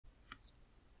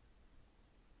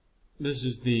This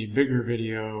is the bigger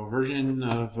video version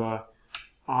of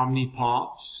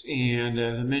OMNIPOPS, and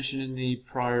as I mentioned in the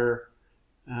prior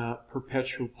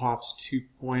Perpetual Pops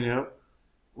 2.0,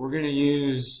 we're going to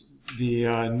use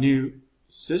the new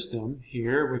system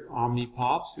here with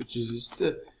OMNIPOPS, which is just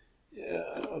a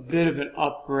bit of an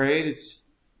upgrade.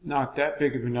 It's not that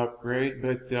big of an upgrade,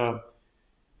 but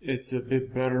it's a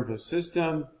bit better of a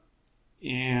system,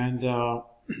 and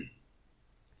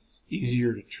it's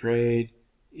easier to trade,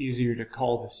 easier to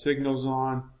call the signals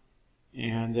on,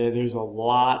 and there's a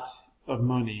lot of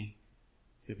money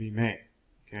to be made.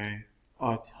 Okay,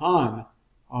 a ton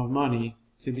of money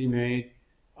to be made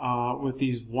with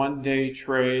these one-day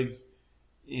trades.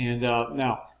 And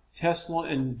now Tesla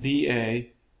and BA,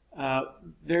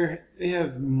 they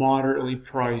have moderately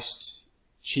priced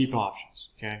cheap options.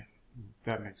 Okay,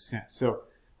 that makes sense. So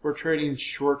we're trading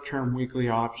short-term weekly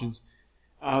options.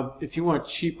 If you want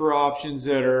cheaper options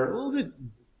that are a little bit,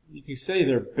 you can say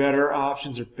they're better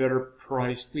options or better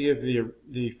priced, we have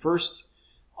the first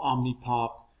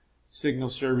OMNIPOP signal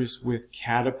service with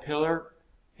Caterpillar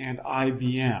and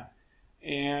IBM.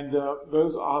 And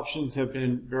those options have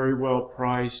been very well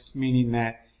priced, meaning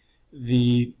that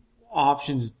the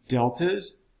options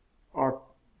deltas are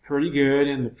pretty good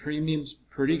and the premiums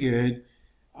pretty good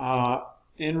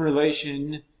in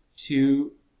relation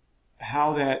to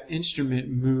how that instrument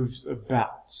moves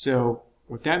about. So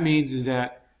what that means is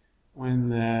that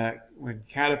when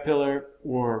Caterpillar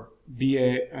or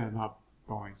not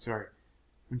Boeing, sorry,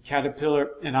 when Caterpillar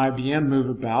and IBM move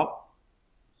about,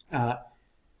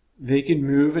 they can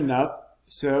move enough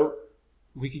so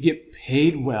we could get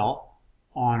paid well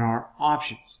on our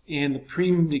options. And the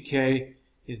premium decay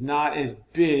is not as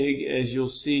big as you'll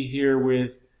see here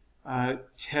with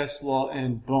Tesla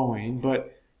and Boeing,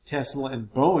 but Tesla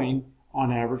and Boeing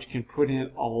on average can put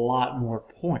in a lot more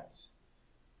points.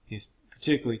 Yes,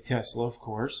 particularly Tesla, of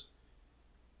course.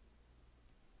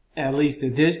 At least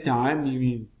at this time,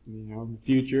 in the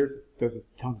future, if it does a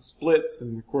ton of splits,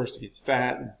 and of course it gets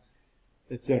fat, and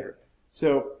etc.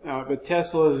 So, but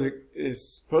Tesla is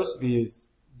supposed to be a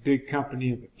big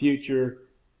company of the future,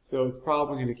 so it's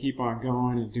probably going to keep on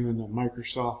going and doing the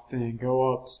Microsoft thing: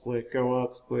 go up, split, go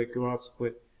up, split, go up,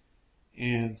 split,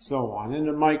 and so on. And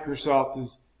the Microsoft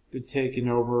has been taken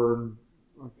over, and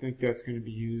I think that's going to be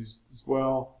used as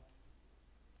well.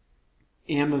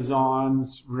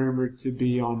 Amazon's rumored to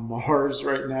be on Mars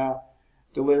right now,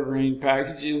 delivering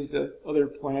packages to other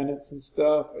planets and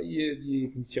stuff. You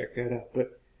can check that out,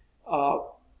 but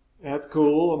that's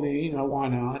cool. I mean, why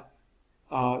not?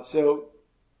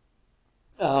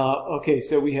 Okay,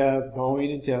 so we have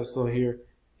Boeing and Tesla here,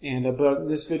 and but in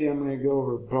this video I'm going to go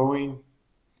over Boeing.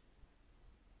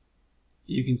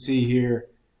 You can see here,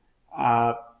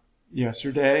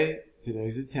 yesterday,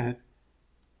 today's the 10th,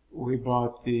 we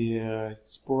bought the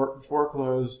sport before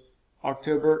close,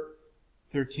 October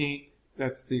 13th.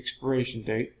 That's the expiration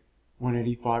date.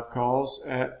 185 calls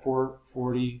at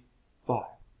 4:45.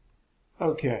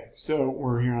 Okay, so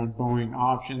we're here on Boeing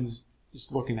options,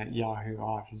 just looking at Yahoo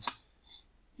options.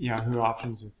 Yahoo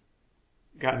options have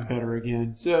gotten better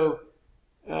again. So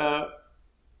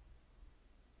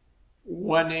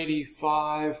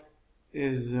 185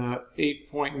 is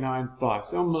 8.95,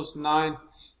 so almost 9.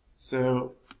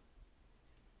 So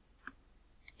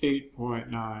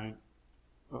 8.9.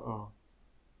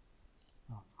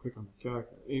 Click on the calculator.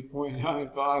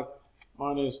 8.95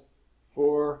 minus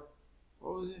 4.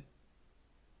 What was it?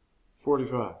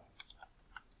 45.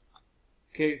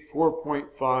 Okay,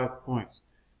 4.5 points.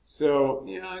 So,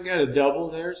 I got a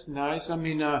double there. It's nice. I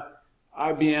mean,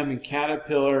 IBM and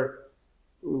Caterpillar,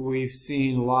 we've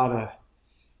seen a lot of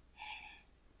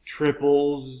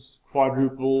triples,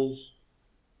 quadruples.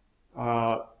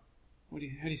 How do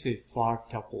you say five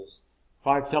tuples?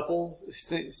 Five tuples?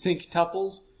 Sync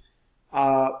tuples?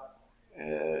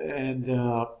 And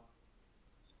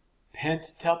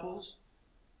pentatuples.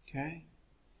 Okay?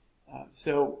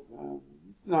 So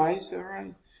it's nice, all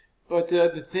right. But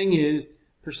the thing is,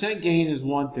 percent gain is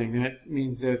one thing. That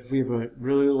means that if we have a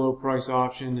really low price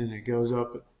option and it goes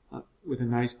up with a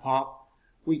nice pop,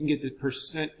 we can get the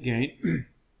percent gain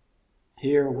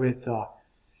here with the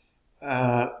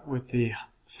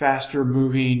faster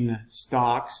moving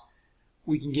stocks.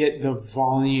 We can get the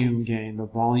volume gain, the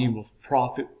volume of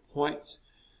profit points.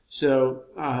 So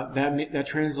that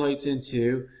translates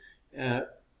into a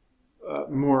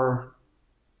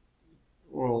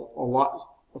lot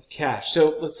of cash.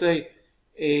 So let's say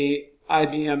a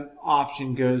IBM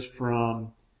option goes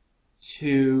from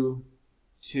 2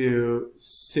 to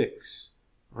 6,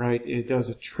 right? It does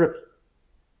a triple,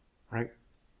 right?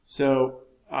 So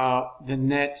the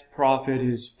net profit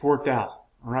is 4,000,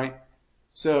 right?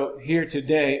 So here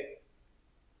today,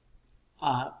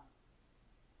 Boeing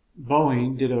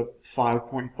did a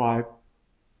 5.5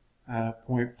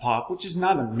 point pop, which is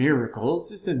not a miracle. It's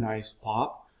just a nice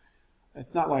pop.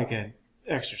 It's not like an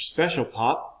extra special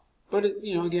pop, but it,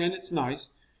 again, it's nice.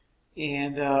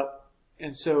 And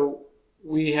so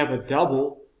we have a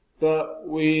double, but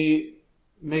we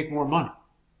make more money,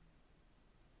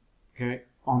 okay,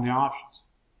 on the options.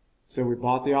 So we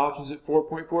bought the options at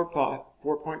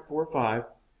 4.45,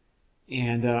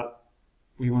 and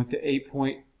we went to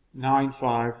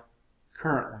 8.95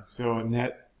 currently. So a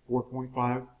net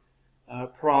 4.5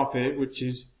 profit, which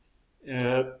is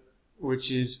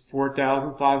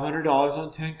 $4,500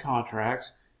 on 10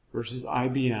 contracts versus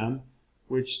IBM,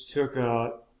 which took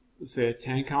let's say a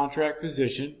 10 contract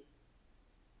position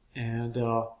and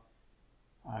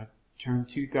turned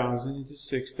 2,000 into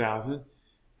 6,000,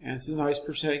 and it's a nice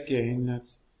percent gain.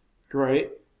 That's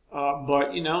great.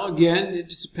 But again, it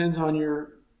just depends on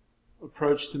your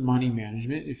approach to money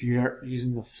management. If you're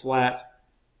using the flat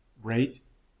rate,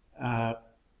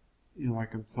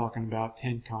 like I'm talking about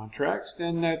 10 contracts,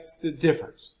 then that's the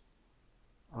difference.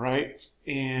 All right.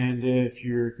 And if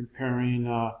you're comparing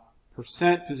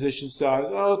percent position size,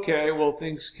 okay, well,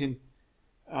 things can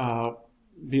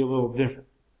be a little different.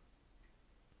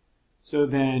 So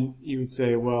then you would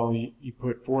say, well, you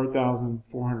put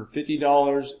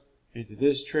 $4,450 into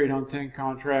this trade on 10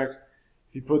 contracts.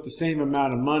 If you put the same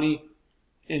amount of money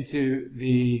into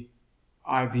the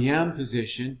IBM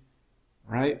position,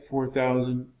 right,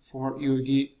 4,400, you would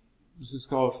get, let's just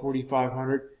call it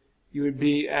 4,500. You would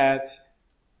be at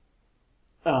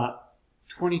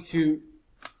 22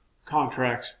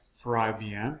 contracts for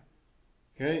IBM.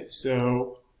 Okay,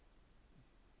 so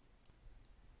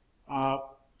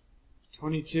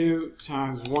 22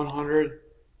 times 100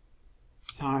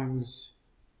 times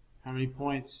how many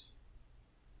points?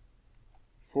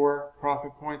 4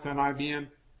 profit points on IBM.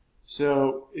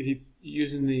 So if you're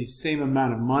using the same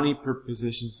amount of money per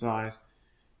position size,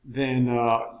 then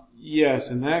yes,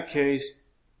 in that case,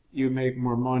 you make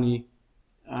more money.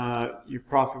 Your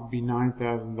profit would be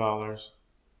 $9,000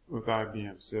 with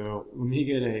IBM. So let me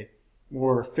get a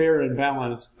more fair and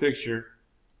balanced picture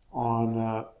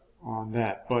on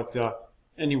that. But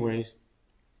anyways,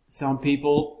 some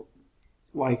people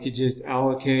like to just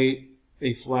allocate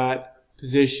a flat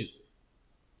position.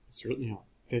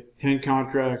 Take 10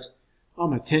 contracts.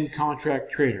 I'm a 10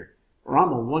 contract trader, or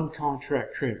I'm a 1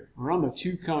 contract trader, or I'm a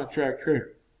 2 contract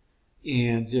trader.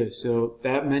 And just so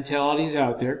that mentality is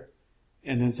out there.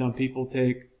 And then some people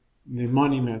take the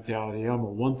money mentality. I'm a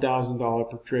 $1,000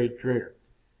 per trade trader.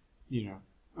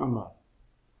 I'm a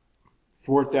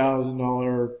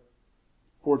 $4,000,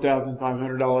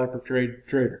 $4,500 per trade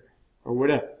trader, or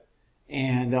whatever.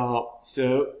 And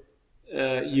so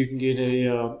you can get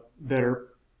a better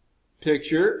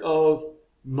picture of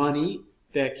money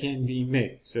that can be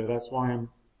made. So that's why I'm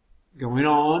going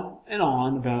on and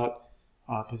on about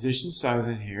position size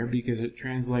in here, because it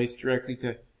translates directly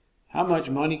to how much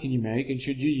money can you make, and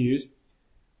should you use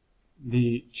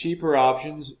the cheaper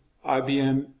options,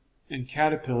 IBM and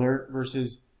Caterpillar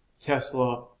versus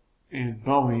Tesla and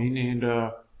Boeing, and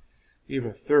we have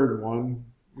a third one.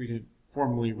 We didn't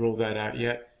formally roll that out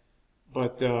yet,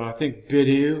 but I think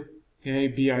Bidu, okay,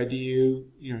 BIDU,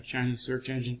 Chinese search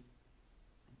engine.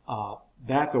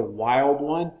 That's a wild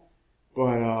one,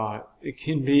 but it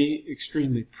can be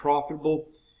extremely profitable.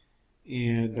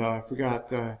 And I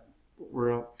forgot what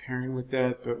we're pairing with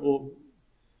that, but we'll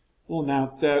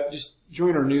announce that. Just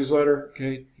join our newsletter,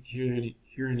 okay, to hear any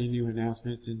new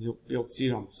announcements, and you'll be able to see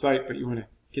it on the site. But you want to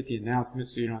get the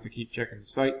announcements so you don't have to keep checking the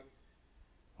site.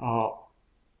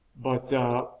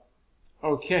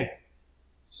 Okay.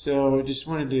 So just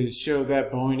wanted to show that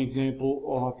Boeing example.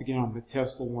 I'll have to get on the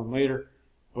Tesla one later,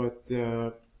 but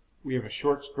we have a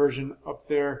shorts version up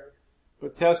there.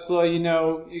 But Tesla,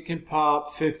 you can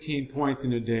pop 15 points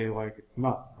in a day like it's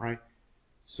nothing, right?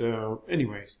 So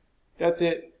anyways, that's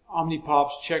it.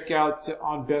 OMNIPOPS, check out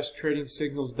on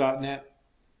besttradingsignals.net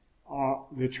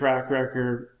the track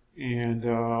record, and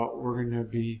we're going to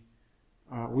be,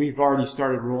 we've already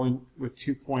started rolling with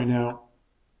 2.0.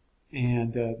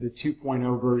 And the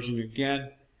 2.0 version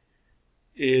again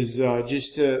is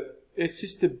it's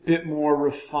just a bit more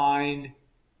refined.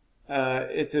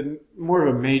 It's more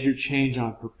of a major change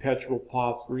on perpetual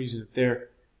pops. We're using it there.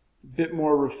 It's a bit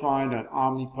more refined on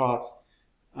OMNIPOPS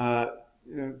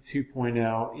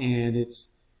 2.0, and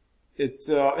it's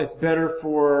better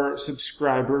for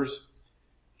subscribers.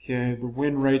 Okay, the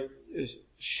win rate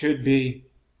should be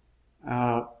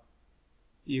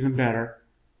even better.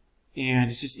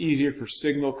 And it's just easier for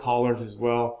signal callers as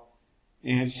well.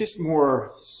 and it's just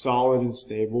more solid and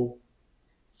stable,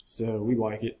 so we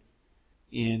like it.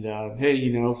 And hey,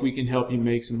 you know, if we can help you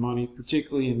make some money,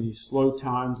 particularly in these slow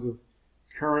times of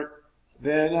current,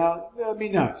 then that'd be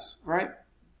nice, right?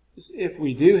 If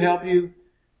we do help you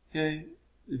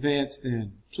advance,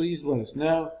 then please let us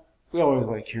know. We always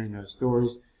like hearing those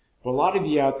stories. But a lot of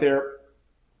you out there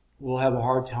will have a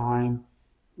hard time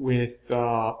with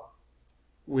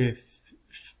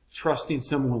trusting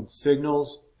someone's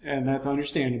signals, and that's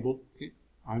understandable.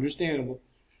 Understandable.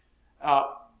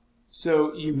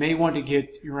 So you may want to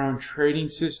get your own trading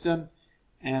system,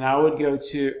 and I would go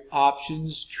to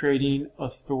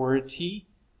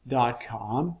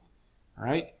optionstradingauthority.com,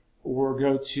 right? Or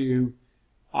go to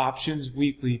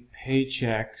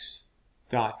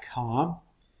optionsweeklypaychecks.com,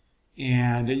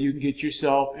 and you can get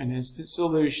yourself an instant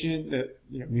solution that,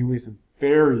 I mean, with some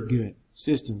very good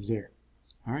systems there.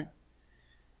 All right,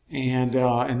 and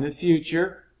in the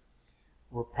future,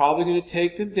 we're probably going to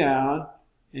take them down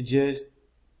and just,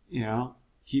 you know,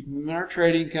 keep them in our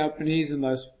trading companies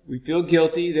unless we feel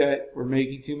guilty that we're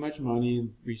making too much money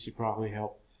and we should probably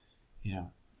help, you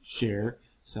know, share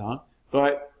some.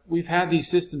 But we've had these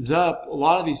systems up. A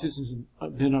lot of these systems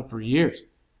have been up for years.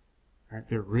 Right?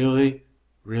 They're really,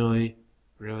 really,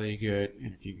 really good.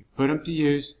 And if you can put them to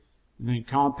use and then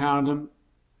compound them,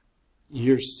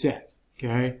 you're set.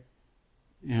 Okay?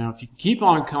 Now, if you can keep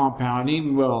on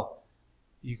compounding, well,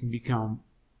 you can become,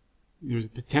 there's a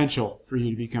potential for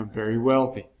you to become very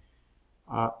wealthy.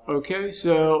 Okay,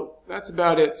 so that's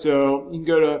about it. So you can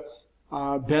go to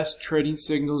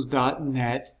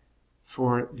besttradingsignals.net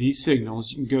for these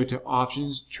signals. You can go to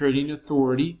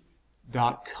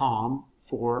optionstradingauthority.com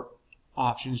for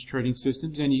options trading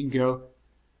systems, and you can go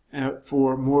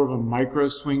for more of a micro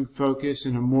swing focus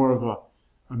and a more of a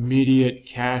immediate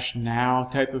cash now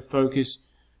type of focus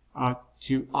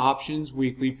to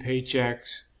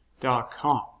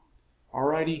optionsweeklypaychecks.com.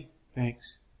 Alrighty,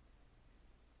 thanks.